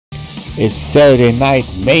It's Saturday night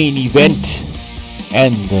main event,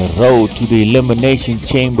 and the road to the Elimination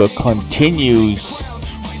Chamber continues.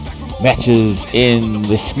 Matches in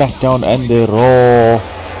the SmackDown and the Raw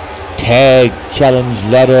Tag Challenge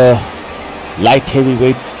Ladder, Light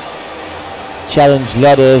Heavyweight Challenge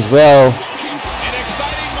Ladder as well.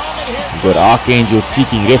 We've got Archangel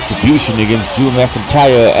seeking retribution against Drew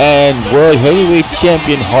McINTYre, and World Heavyweight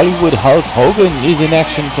Champion Hollywood Hulk Hogan is in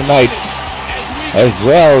action tonight as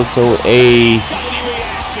well. So a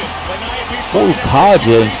full card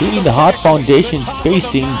here, including the Hart Foundation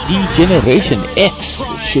facing D-Generation X,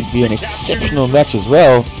 which should be an exceptional match as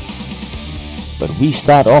well. But we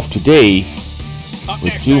start off today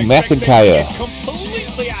with Drew McINTYre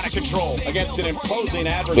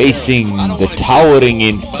facing the Towering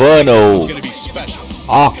Inferno,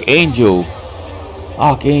 Archangel.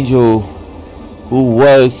 Archangel, who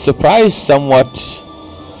was surprised somewhat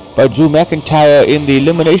by Drew McINTYre in the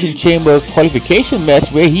Elimination Chamber qualification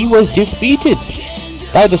match, where he was defeated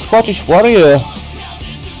by the Scottish Warrior.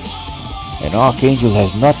 And Archangel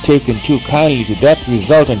has not taken too kindly to that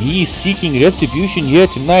result, and he is seeking retribution here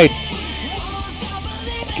tonight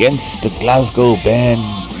against the Glasgow-born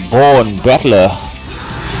battler.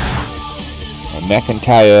 And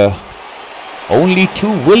McINTYre only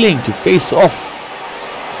too willing to face off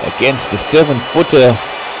against the 7-footer.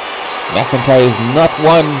 McINTYre is not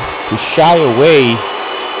one to shy away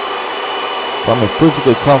from a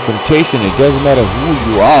physical confrontation. It doesn't matter who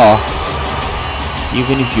you are.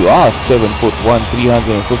 Even if you are 7'1",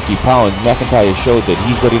 350 pounds, McINTYre showed that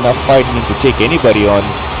he's got enough fighting to take anybody on.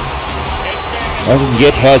 Hasn't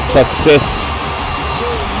yet had success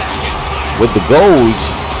with the goals,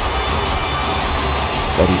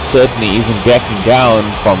 but he certainly isn't backing down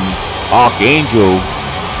from Archangel.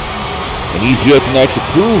 And he's here tonight to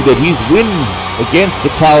prove that he's winning against the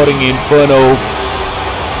Towering Inferno.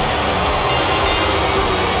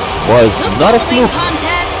 Was not a fluke.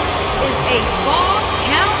 Contest is a Falls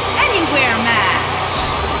Count Anywhere match.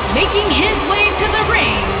 Making his way to the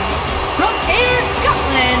ring from Ayr,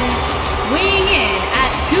 Scotland, weighing in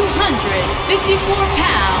at 254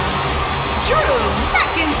 pounds, Drew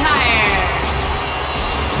McINTYre.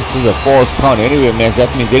 This is a Falls Count Anywhere match. That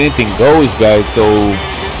means anything goes, guys. So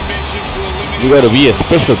you gotta be a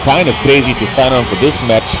special kind of crazy to sign on for this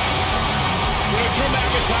match,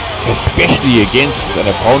 especially against an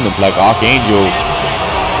opponent like Archangel.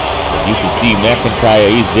 You can see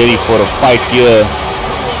McINTYre is ready for a fight here.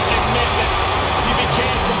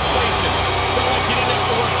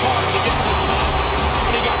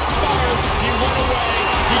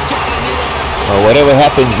 Whatever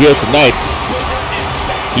happens here tonight,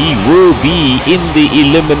 he will be in the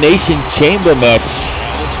Elimination Chamber match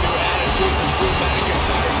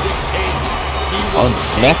on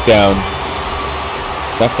SmackDown.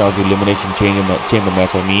 SmackDown's Elimination Chamber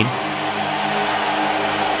match, I mean.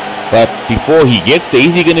 But before he gets there,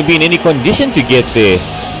 is he going to be in any condition to get there?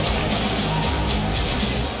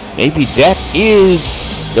 Maybe that is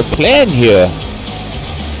the plan here.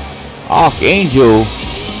 Archangel,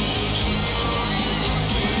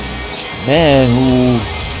 man who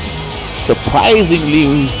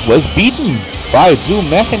surprisingly was beaten by Drew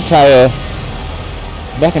McINTYre.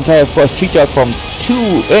 McINTYre first kicked out from 2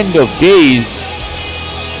 end of days.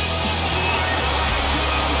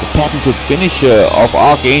 The patented finisher of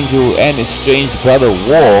Archangel and his strange brother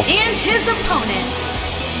War. And his opponent,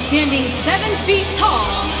 standing 7 feet tall,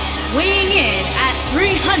 weighing in at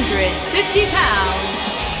 350 pounds,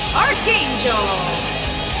 Archangel.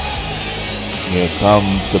 Here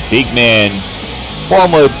comes the big man,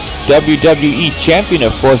 former WWE Champion,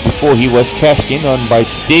 of course, before he was cashed in on by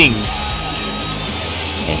Sting.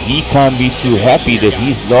 And he can't be too happy that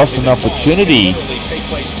he's lost an opportunity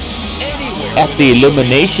at the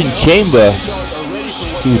Elimination Chamber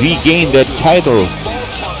to regain that title.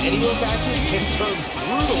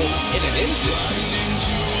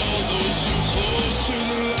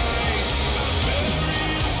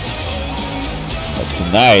 But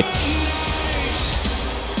tonight,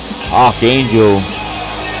 Archangel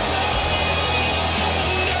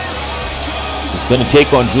is going to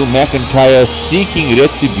take on Drew McINTYre, seeking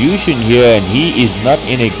retribution here, and he is not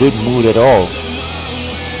in a good mood at all.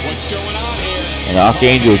 And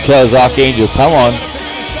Archangel tells Archangel, come on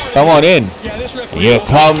in. And here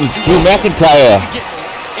comes Drew McINTYre.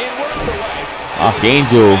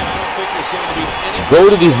 Archangel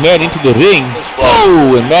goaded his man into the ring.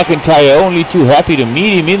 Oh, and McINTYre only too happy to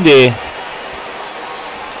meet him in there.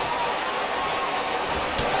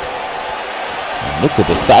 Look at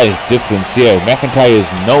the size difference here. McINTYre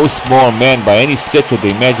is no small man by any stretch of the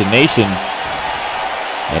imagination.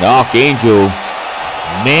 And Archangel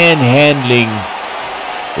manhandling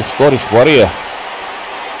the Scottish Warrior.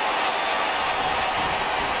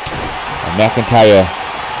 And McINTYRE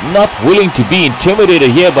not willing to be intimidated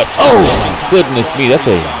here, but oh my goodness me, that's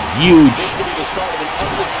a huge,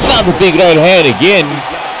 another big right hand again.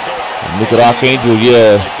 And look at Archangel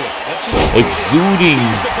here, exuding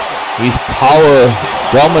his power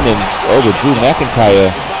dominance over Drew McINTYRE.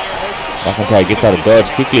 McINTYRE gets out of dodge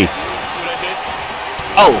quickly.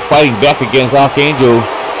 Oh, fighting back against Archangel.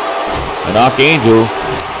 And Archangel,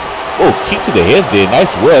 oh, kick to the head there,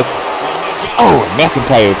 nice work. Oh,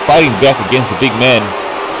 McINTYRE fighting back against the big man.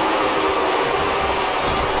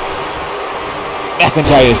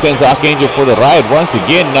 McINTYRE sends Archangel for the ride once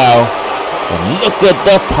again now. And look at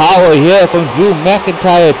the power here from Drew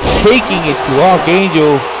McINTYRE, taking it to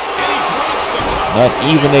Archangel. Not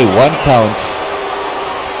even a 1 count.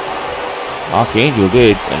 Archangel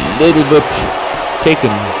did a little bit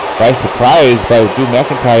taken by surprise by Drew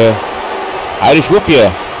McINTYRE. Irish whip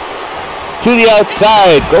here. To the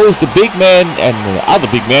outside goes the big man, and the other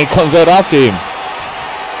big man comes right after him.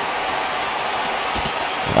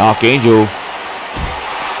 And Archangel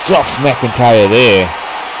drops McINTYRE there.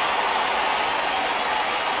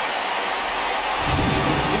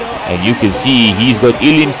 And you can see he's got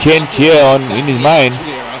ill intent here in his mind.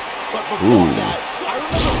 Ooh.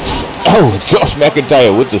 Oh, Josh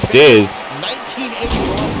McINTYRE with the stairs.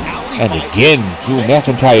 And again, Drew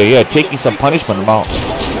McINTYRE here taking some punishment.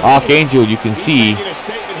 Archangel, you can see,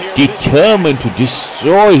 determined to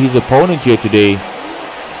destroy his opponent here today.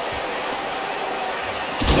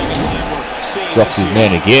 Drops his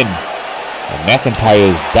man again. And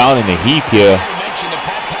McINTYRE is down in a heap here.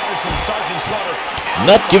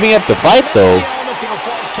 Not giving up the fight though.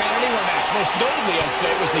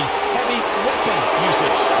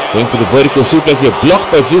 Going for the vertical suplex here, blocked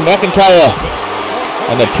by Drew McINTYRE.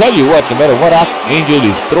 And I tell you what, no matter what Archangel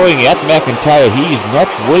is throwing at McINTYRE, he is not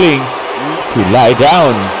willing to lie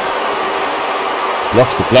down.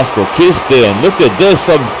 Blocks the Glasgow kiss there, and look at this,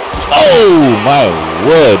 oh my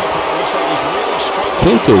word.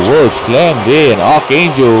 Tilt-a-whirl slam there, and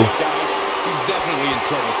Archangel.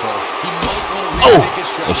 Oh,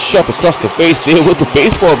 a shot across the face there with the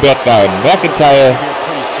baseball bat now, and McINTYRE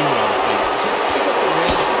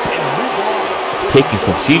taking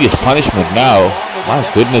some serious punishment now. My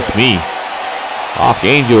goodness me.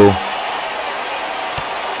 Archangel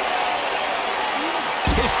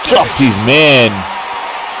drops his man.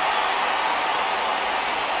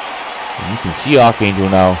 And you can see Archangel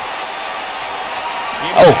now.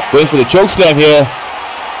 Oh, going for the choke slam here.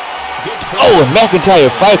 Oh, and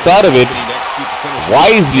McINTYRE fights out of it.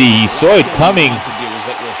 Wisely, he saw it coming.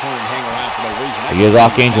 Here's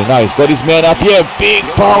Archangel now. He's got his man up here. Big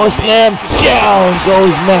power slam. Down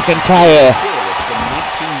goes McINTYRE.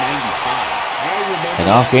 And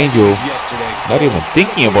Archangel not even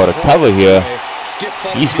thinking about a cover here.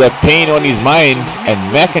 He's got pain on his mind, and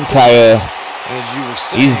McINTYRE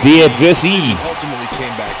is the addressee.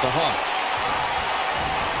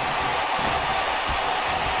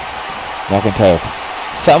 McINTYRE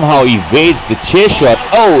somehow evades the chair shot.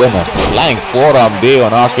 Oh, and a flying forearm there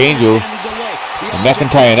on Archangel. And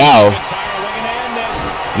McINTYRE now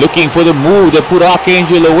looking for the move that put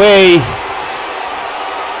Archangel away.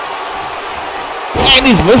 And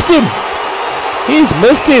he's missed him. He's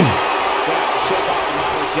missed him.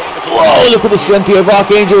 Whoa, look at the strength here of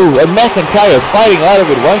Archangel. And McINTYRE fighting out of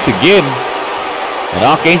it once again. And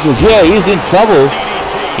Archangel here, he's in trouble.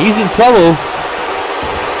 He's in trouble.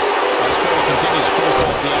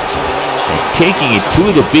 And taking it to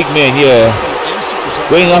the big man here.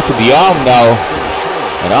 Going after the arm now.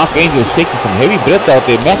 And Archangel is taking some heavy breaths out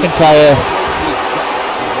there. McINTYRE.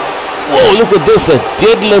 Whoa, look at this. A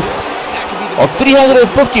deadlift of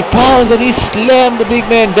 350 pounds, and he slammed the big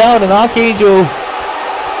man down. And Archangel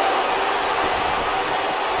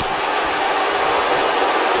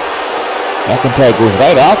McINTYRE goes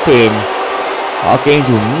right after him.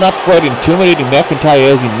 Archangel not quite intimidating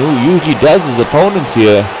McINTYRE as he usually does his opponents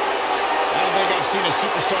here.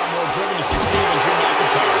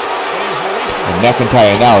 And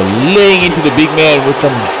McINTYRE now laying into the big man with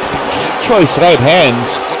some choice right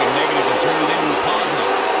hands.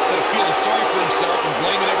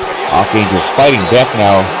 Archangel fighting back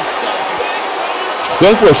now.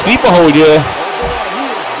 Going for a sleeper hold here.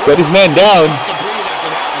 Got his man down.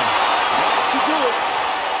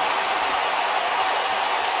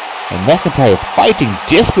 And McINTYRE fighting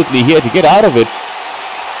desperately here to get out of it.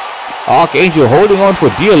 Archangel holding on for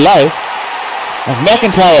dear life. And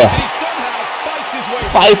McINTYRE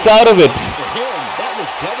fights out of it.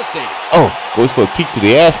 Oh, goes for a kick to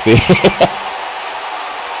the ass there.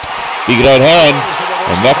 Big right hand.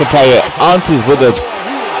 And McINTYRE answers with a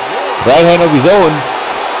right hand of his own.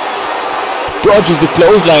 Dodges the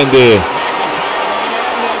clothesline there.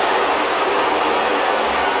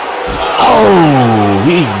 Oh,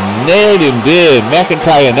 he's nailed him there.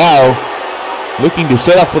 McINTYRE now looking to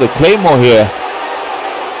set up for the Claymore here.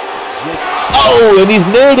 Oh, and he's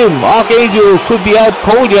nailed him. Archangel could be out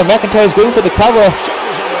cold here. McINTYRE's going for the cover.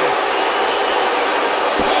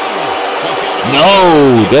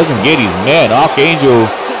 No, doesn't get his man. Archangel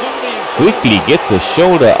quickly gets a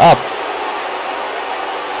shoulder up.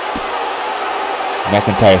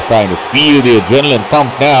 McINTYRE starting to feel the adrenaline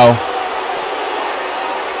pump now.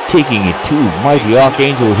 Taking it to mighty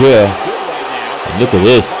Archangel here. And look at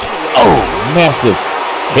this. Oh, massive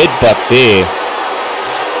headbutt there.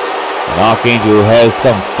 And Archangel has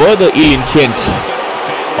some further ill intent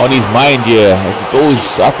on his mind here as he goes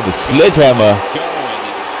after the sledgehammer.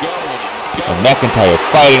 And McINTYRE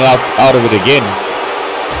fighting out of it again.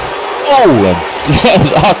 Oh, and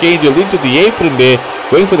slams Archangel into the apron there,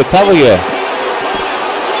 going for the cover here.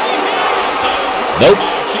 Nope.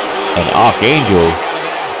 And Archangel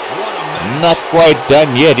not quite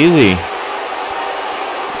done yet, is he?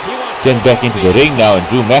 Sent back into the ring now, and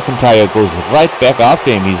Drew McINTYRE goes right back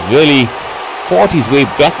after him. He's really fought his way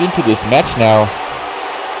back into this match now.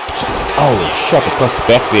 Oh, shot across the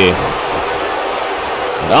back there.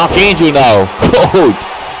 And Archangel now, cold.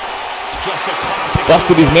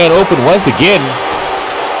 Busted his man open once again.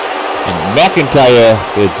 And McINTYRE,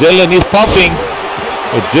 the adrenaline is pumping.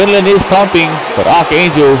 Adrenaline is pumping, but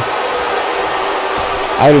Archangel,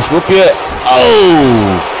 Irish whip here.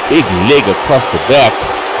 Oh, big leg across the back.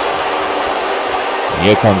 And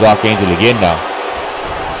here comes Archangel again now.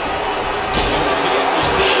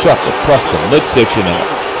 Shot across the midsection. And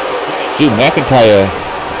Drew McINTYRE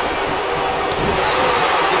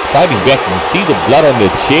fighting back. You can see the blood on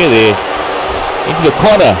the chair there. Into the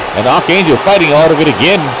corner. And Archangel fighting out of it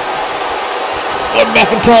again. And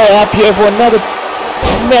McINTYRE up here for another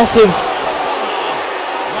massive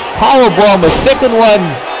powerbomb, a second one,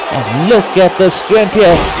 and look at the strength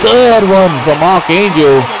here, third one from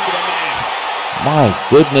Archangel. My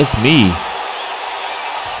goodness me.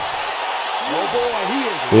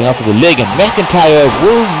 Going after the leg, and McINTYRE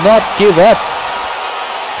will not give up.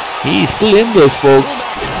 He's still in this, folks.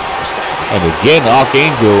 And again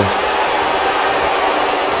Archangel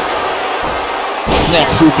snap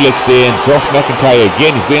suplex there and drops McINTYRE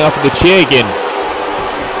again. He's going after the chair again.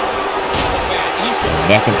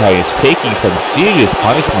 McINTYRE is taking some serious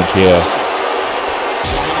punishment here.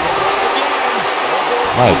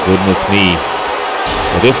 My goodness me.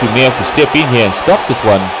 The referee may have to step in here and stop this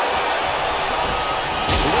one.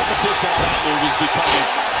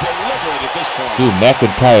 Drew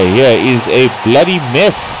McINTYRE here is a bloody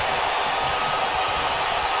mess.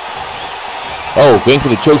 Oh, going for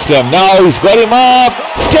the choke slam. Now he's got him up.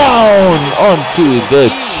 Down onto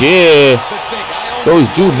the chair. Goes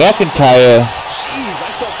Drew McINTYRE.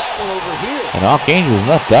 And Archangel's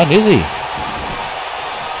not done, is he?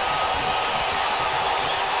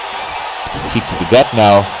 Kick to the gut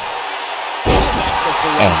now.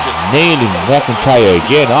 And nailing McINTYRE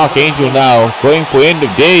again. Archangel now going for end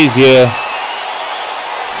of days here.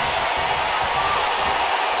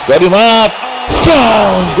 Got him up.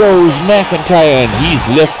 Down goes McINTYRE, and he's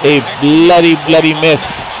left a bloody mess.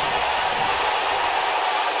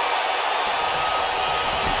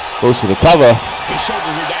 Goes to the cover.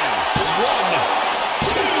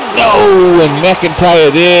 No, and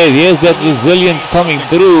McINTYRE there. Here's that resilience coming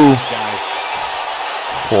through.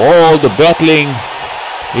 For all the battling,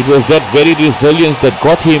 it was that very resilience that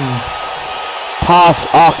got him past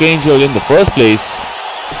Archangel in the first place.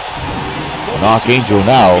 And Archangel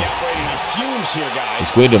now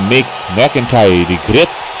is going to make McINTYRE regret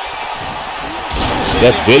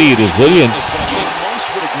that very resilience.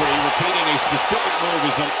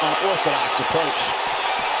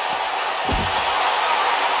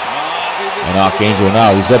 And Archangel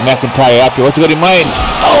now, he's got McINTYRE up here. What's he got in mind?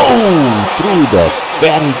 Oh, through the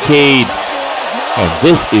barricade. And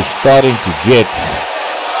this is starting to get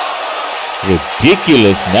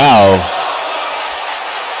ridiculous now.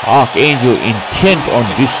 Archangel intent on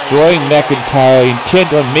destroying McINTYRE,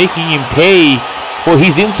 intent on making him pay for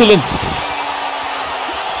his insolence.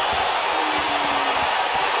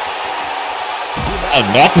 And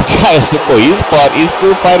McINTYRE, for his part, is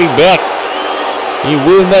still fighting back. He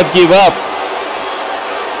will not give up.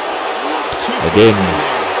 But then,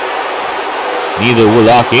 neither will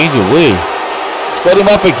Archangel, will he? Got him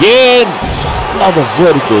up again. Another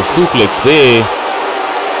vertical suplex there.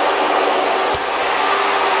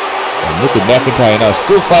 And look at McINTYRE now,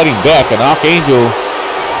 still fighting back. And Archangel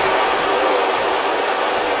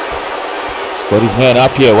Got his man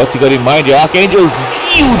up here. What's he got in mind here? Archangel,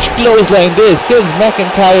 huge clothesline there. Sends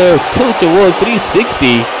McINTYRE tilt the world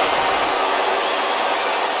 360.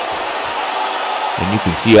 And you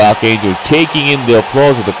can see Archangel taking in the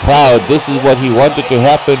applause of the crowd. This is what he wanted to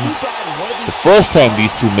happen the first time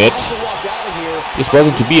these two met. This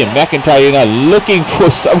wasn't to be, and McINTYRE now looking for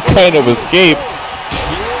some kind of escape.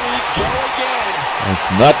 It's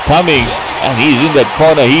not coming, and he's in that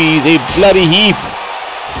corner. He's a bloody heap.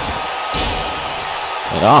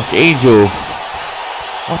 And Archangel,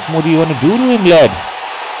 what more do you want to do to him, lad?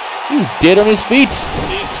 He's dead on his feet.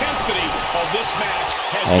 The intensity of this match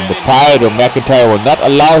has And the pride of McINTYRE will not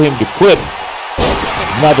allow him to quit.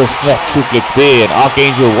 Another snap suplex there, and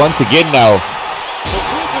Archangel once again now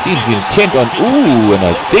seems intent on, ooh, and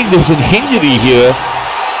I think there's an injury here.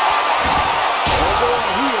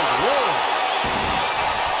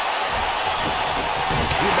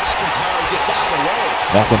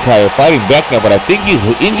 McINTYRE fighting back now, but I think he's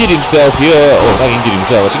injured himself here. Oh, not injured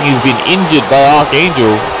himself. I think he's been injured by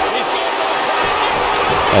Archangel.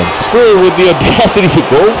 And still with the audacity to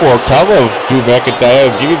go for a cover to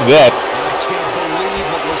McINTYRE. Give him that. I can't believe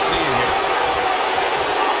what we're seeing here.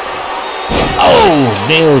 Oh,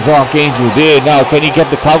 nails Archangel there. Now, can he get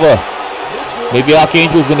the cover? Maybe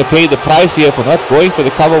Archangel's going to pay the price here for not going for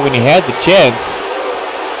the cover when he had the chance.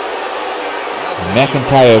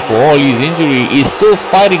 McINTYRE, for all his injury, is still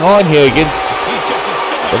fighting on here against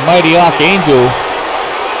the mighty Archangel.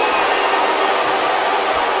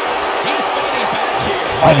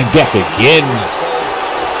 Fighting back again.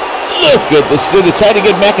 Look at this. They're trying to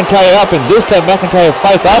get McINTYRE up, and this time McINTYRE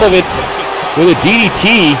fights out of it with a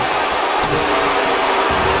DDT.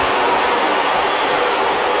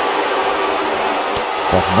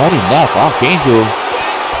 But not enough. Archangel,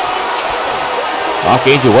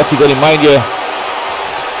 what's he got in mind here?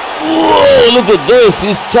 Whoa, look at this.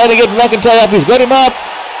 He's trying to get McINTYRE up. He's got him up.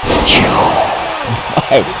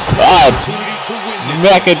 My God.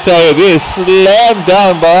 McINTYRE is slammed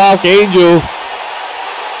down by Archangel.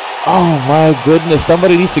 Oh my goodness.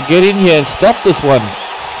 Somebody needs to get in here and stop this one.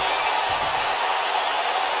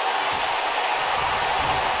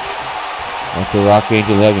 What does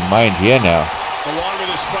Archangel have in mind here now? The longer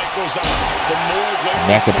this fight goes on, the more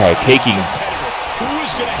McINTYRE taking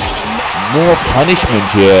more punishment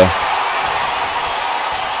here.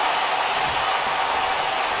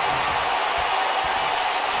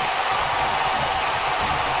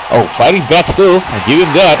 Oh, fighting back still. I give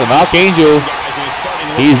him that. And Archangel,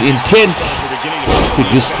 he's intent to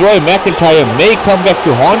destroy McINTYRE. May come back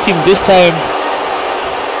to haunt him this time.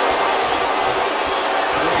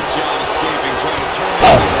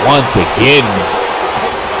 Once again.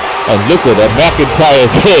 And look at that McINTYRE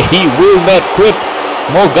there. He will not quit.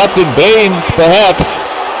 More guts and veins, perhaps.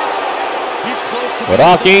 But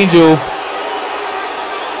Archangel.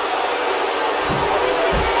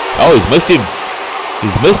 Oh, he's missed him.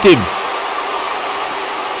 He's missed him.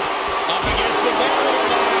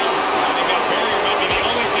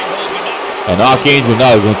 And Archangel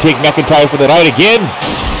now is going to take McINTYRE for the ride again.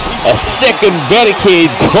 A second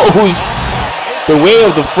barricade goes the way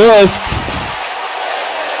of the first.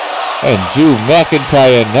 And Drew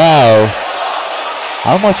McINTYRE now.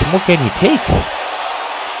 How much more can he take?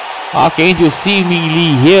 Archangel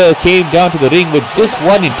seemingly here came down to the ring with just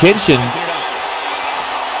one intention.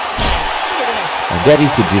 And that is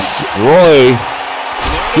to destroy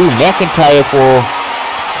Drew McINTYRE for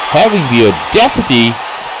having the audacity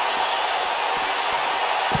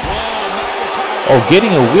of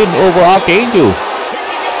getting a win over Archangel.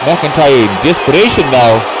 McINTYRE in desperation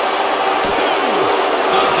now.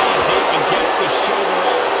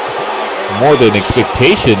 More than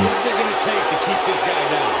expectation.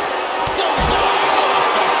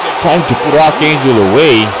 Trying to put Archangel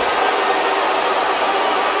away.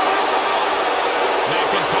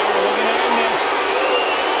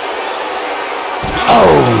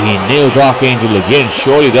 Oh, he nails Archangel again.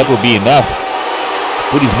 Surely that will be enough.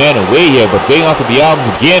 Put his man away here, but going after the arms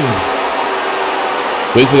again.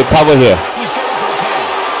 Wait for the cover here.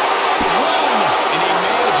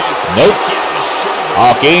 Nope.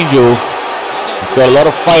 Archangel. He's got a lot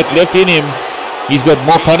of fight left in him. He's got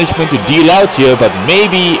more punishment to deal out here, but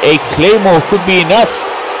maybe a Claymore could be enough.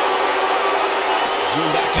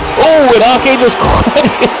 Oh, and Archangel's caught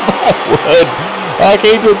him. My word.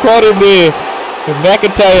 Archangel caught him there. And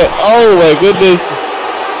McINTYRE, oh my goodness.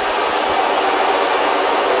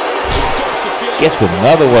 Gets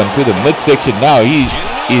another one to the midsection now. He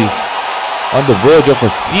is on the verge of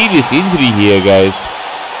a serious injury here, guys.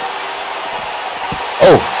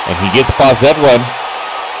 Oh, and he gets past that one.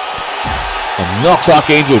 And knocks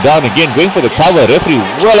Archangel down again, going for the cover. Referee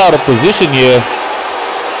well out of position here.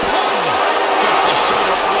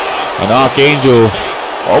 And Archangel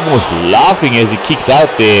almost laughing as he kicks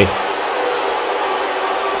out there.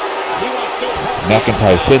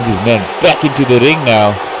 McINTYRE sends his man back into the ring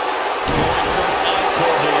now.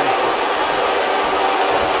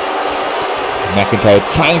 McINTYRE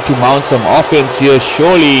trying to mount some offense here,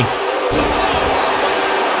 surely.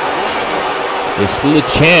 There's still a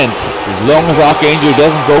chance. As long as Archangel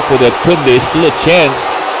doesn't go for that pin, there's still a chance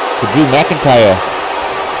for Drew McINTYRE.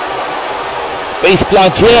 Face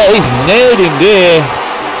plant here, he's nailed him there.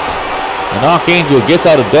 And Archangel gets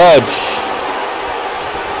out of dodge.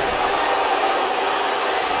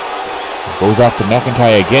 Goes after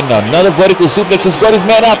McINTYRE again now. Another vertical suplex has got his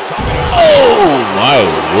man up. Oh my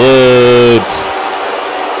word.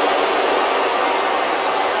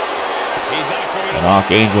 And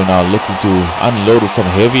Archangel now looking to unload with some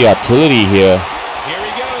heavy artillery here. Here he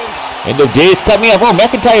goes. End of days coming up. Oh,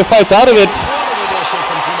 McINTYRE fights out of it.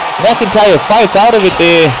 McINTYRE fights out of it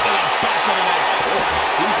there.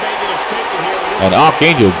 And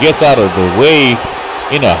Archangel gets out of the way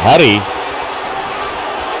in a hurry.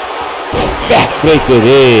 Backbreaker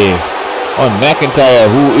there on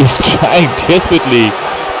McINTYRE, who is trying desperately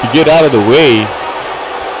to get out of the way.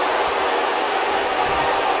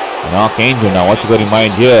 And Archangel now, what you got in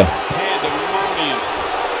mind here?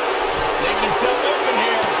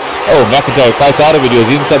 Oh, McINTYRE fights out of it. He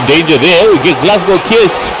was in some danger there. Oh, he gets Glasgow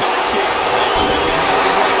kiss.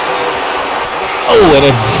 Oh, and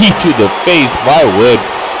a knee to the face. My word.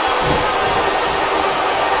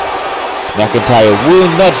 McINTYRE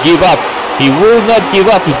will not give up. He will not give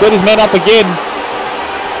up. He's got his man up again.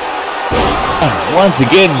 And once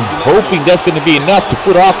again, hoping that's going to be enough to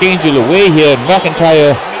put Archangel away here.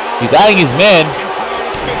 McINTYRE is eyeing his man.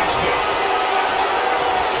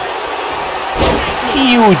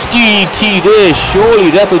 Huge DDT there. Surely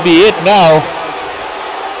that will be it now.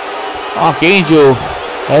 Archangel,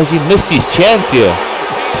 has he missed his chance here?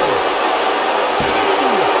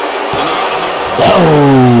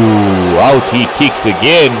 Oh, out he kicks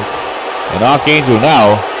again. And Archangel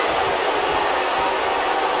now,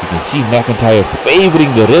 you can see McINTYRE favoring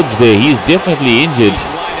the ribs there. He's definitely injured.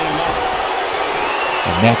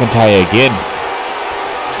 And McINTYRE again.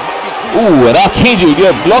 Ooh, and Archangel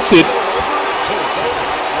blocks it.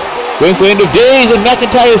 Going for end of days, and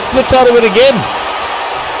McINTYRE slips out of it again.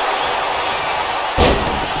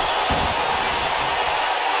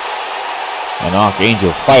 And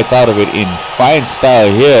Archangel fights out of it in fine style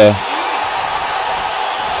here.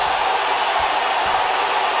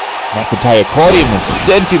 McINTYRE caught him and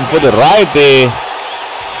sent him for the ride there.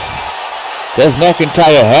 Does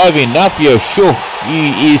McINTYRE have enough here? Sure,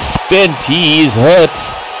 he is spent, he is hurt.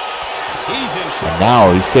 And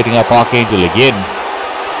now he's setting up Archangel again.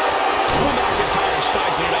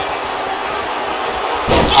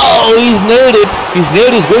 Oh, he's nailed it. He's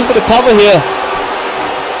nailed it. He's going for the cover here.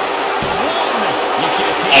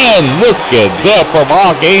 And look at that from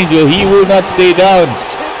Archangel. He will not stay down.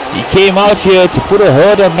 He came out here to put a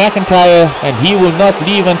hurt on McINTYRE, and he will not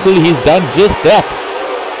leave until he's done just that.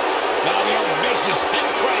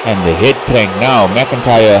 And the head crank now.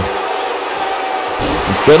 McINTYRE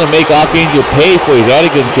is going to make Archangel pay for his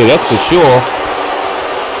arrogance here, that's for sure.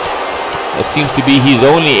 That seems to be his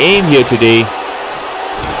only aim here today.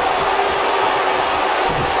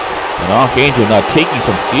 And Archangel now taking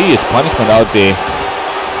some serious punishment out there.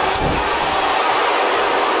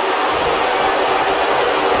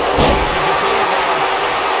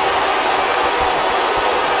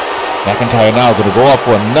 McINTYRE now going to go up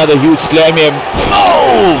for another huge slam here.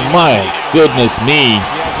 Oh my goodness me.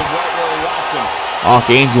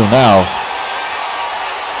 Archangel now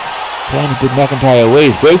trying to put McINTYRE away.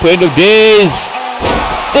 He's going for end of days.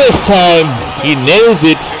 This time he nails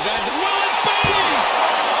it.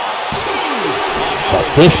 But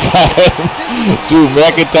this time Drew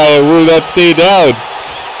McINTYRE will not stay down.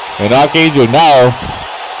 And Archangel now,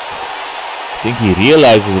 I think he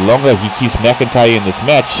realizes the longer he keeps McINTYRE in this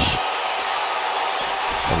match,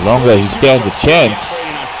 the longer he stands a chance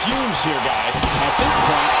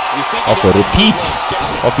of a repeat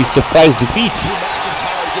of his surprise defeat.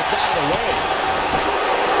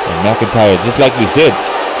 And McINTYRE, just like we said,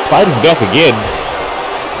 fighting back again.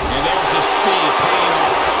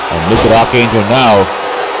 And look at Archangel now.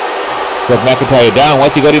 Got McINTYRE down.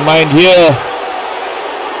 What's he got in mind here?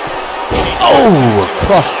 Oh,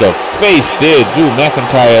 across the face there, Drew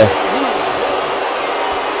McINTYRE.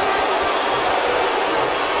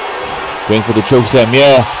 Going for the chokeslam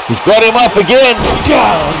here. He's got him up again.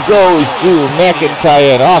 Down goes Drew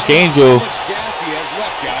McINTYRE, and Archangel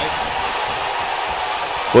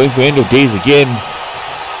Going for end of days again.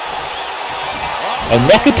 And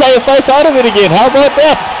McINTYRE fights out of it again. How about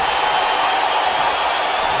that?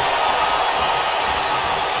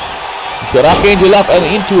 He's got Archangel up and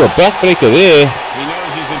into a backbreaker there. He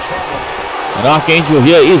knows he's in trouble. And Archangel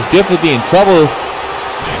here is definitely in trouble.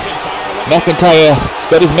 McINTYRE's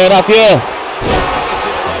got his man up here.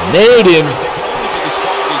 Nailed him.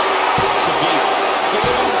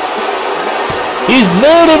 He's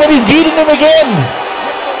nailed him and he's beating him again.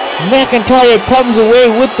 McINTYRE comes away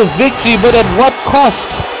with the victory, but at what cost?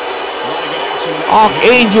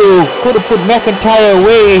 Archangel could have put McINTYRE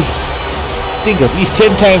away, I think at least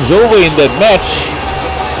 10 times over in that match,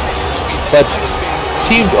 but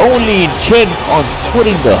seemed only intent on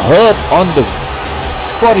putting the hurt on the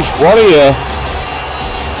Scottish Warrior,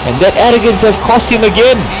 and that arrogance has cost him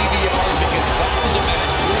again.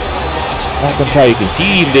 McINTYRE, you can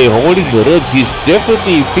see him there holding the ribs. He's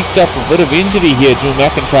definitely picked up a bit of injury here to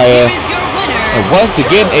McINTYRE. And once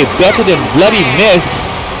again, a battered and bloody mess.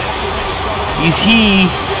 Is he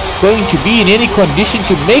going to be in any condition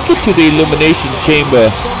to make it to the Elimination Chamber?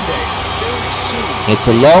 It's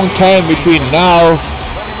a long time between now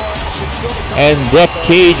and that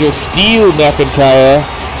cage of steel, McINTYRE.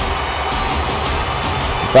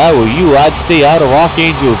 If I were you, I'd stay out of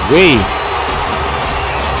Archangel's way.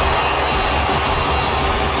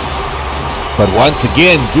 But once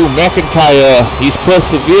again, Drew McINTYRE, his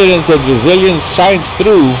perseverance and resilience shines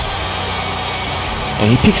through.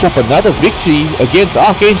 And he picks up another victory against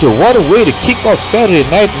Archangel. What a way to kick off Saturday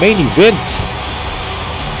Night Main Event.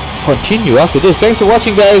 Continue after this. Thanks for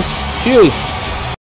watching, guys. Cheers.